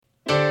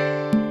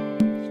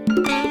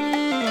Having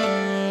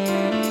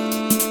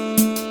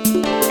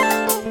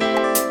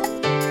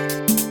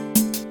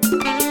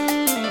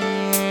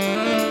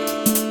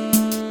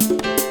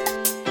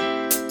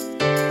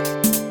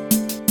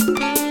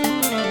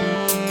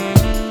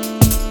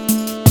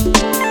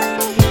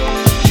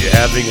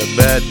a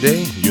bad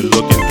day, you're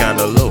looking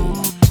kinda low.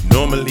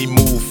 Normally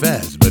move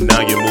fast, but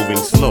now you're moving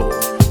slow.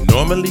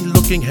 Normally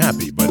looking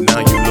happy, but now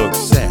you look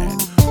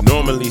sad.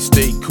 Normally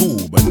stay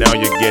cool, but now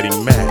you're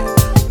getting mad.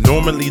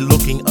 Normally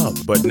looking up,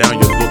 but now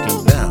you're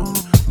looking down.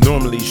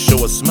 Normally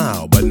show a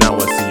smile, but now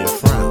I see a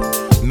frown.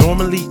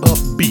 Normally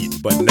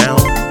upbeat, but now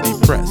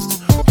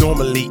depressed.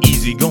 Normally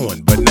easy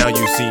going, but now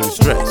you seem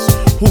stressed.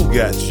 Who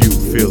got you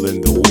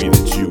feeling the way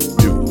that you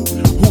do?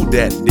 Who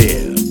that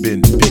there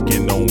been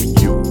picking on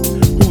you?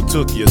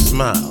 Took your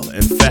smile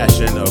and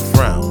fashioned a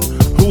frown?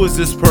 Who is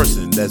this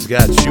person that's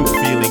got you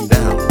feeling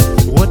down?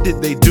 What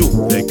did they do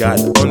that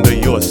got under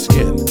your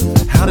skin?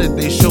 How did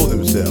they show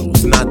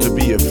themselves not to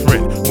be a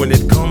friend? When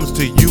it comes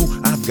to you,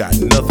 I've got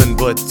nothing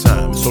but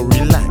time. So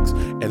relax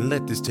and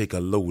let this take a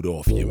load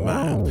off your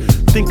mind.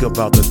 Think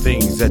about the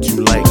things that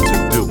you like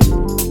to do.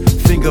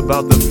 Think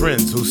about the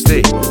friends who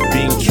stay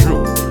being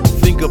true.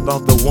 Think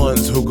about the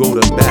ones who go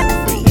to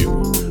bat for you.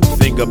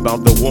 Think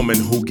about the woman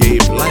who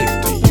gave life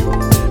to you.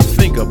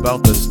 Think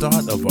about the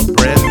start of a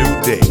brand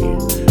new day.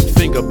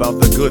 Think about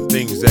the good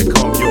things that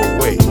come your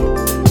way.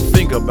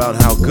 Think about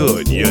how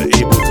good you're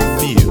able to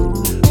feel.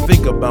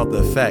 Think about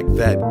the fact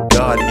that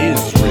God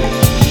is real.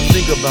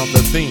 Think about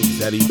the things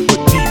that He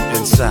put deep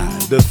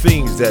inside. The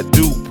things that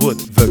do put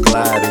the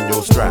glide in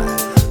your stride.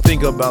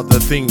 Think about the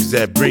things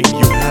that bring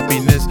you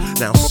happiness.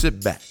 Now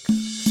sit back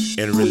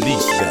and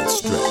release that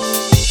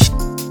stress.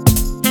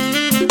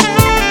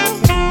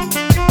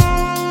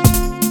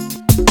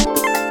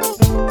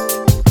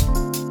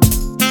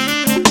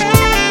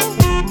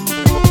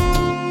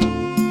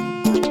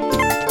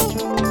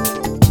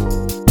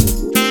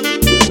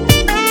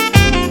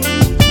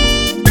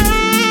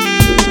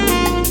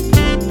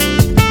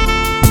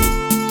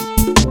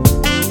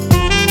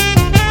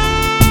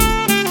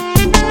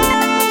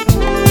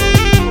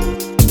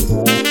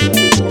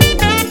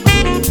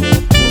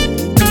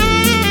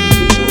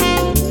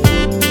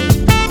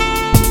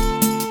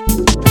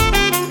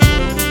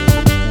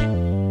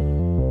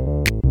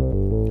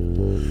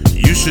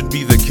 You should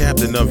be the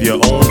captain of your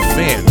own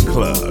fan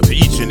club.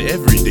 Each and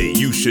every day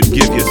you should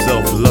give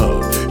yourself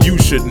love. You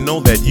should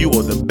know that you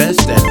are the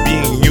best at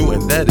being you,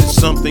 and that is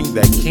something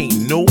that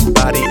can't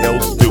nobody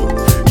else do.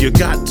 You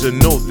got to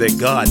know that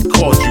God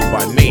called you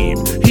by name.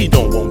 He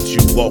don't want you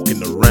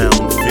walking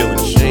around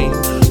feeling shame.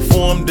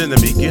 Formed in the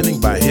beginning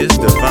by His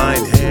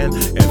divine hand,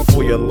 and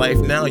for your life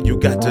now you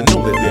got to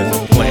know that there's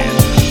a plan.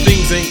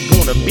 Things ain't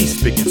gonna be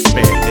spick and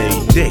span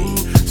a day.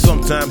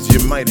 Sometimes you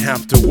might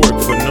have to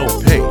work for no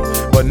pay,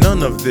 but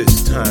none of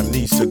this time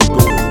needs to go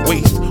to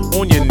waste.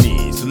 On your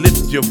knees,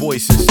 lift your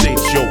voice and state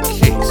your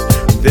case.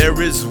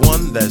 There is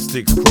one that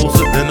sticks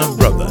closer than a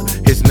brother.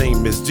 His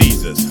name is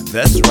Jesus,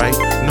 that's right,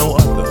 no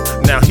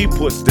other. Now He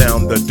puts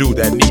down the do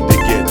that need to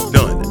get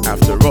done.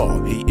 After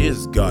all, He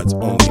is God's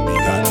only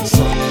begotten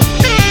Son.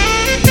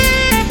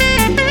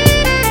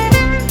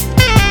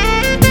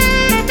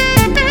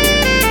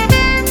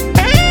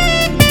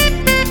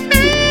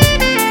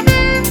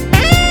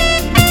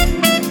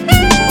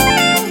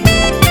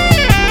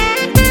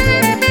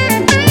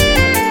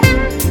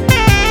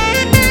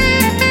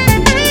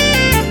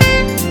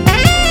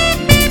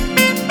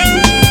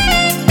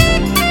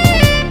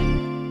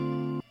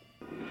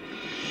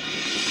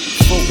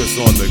 Focus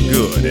on the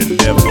good and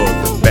never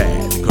the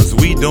bad, cause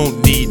we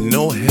don't need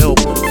no help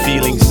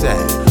feeling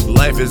sad.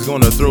 Life is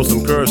gonna throw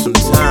some curves from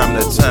time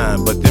to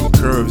time, but them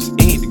curves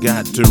ain't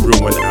got to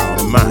ruin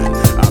our mind.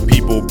 Our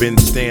people been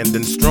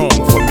standing strong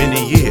for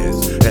many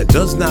years. That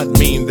does not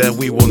mean that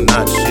we will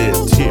not shed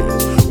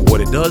tears.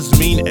 What it does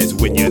mean is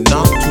when you're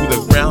knocked to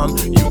the ground,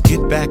 you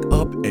get back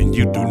up and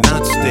you do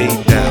not stay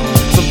down.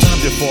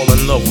 Sometimes you fall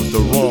in love with the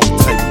wrong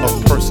type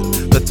of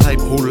person, the type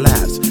who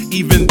laughs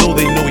even though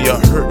they know you're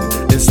hurting.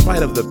 In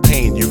spite of the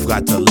pain, you've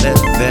got to let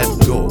that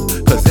go,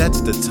 cause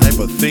that's the type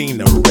of thing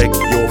to wreck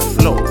your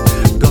flow.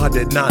 God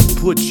did not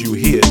put you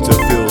here to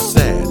feel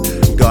sad.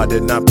 God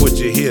did not put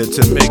you here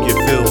to make you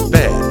feel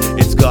bad.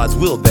 It's God's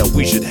will that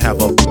we should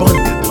have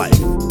abundant life.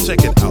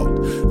 Check it out.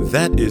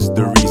 That is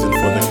the reason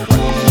for the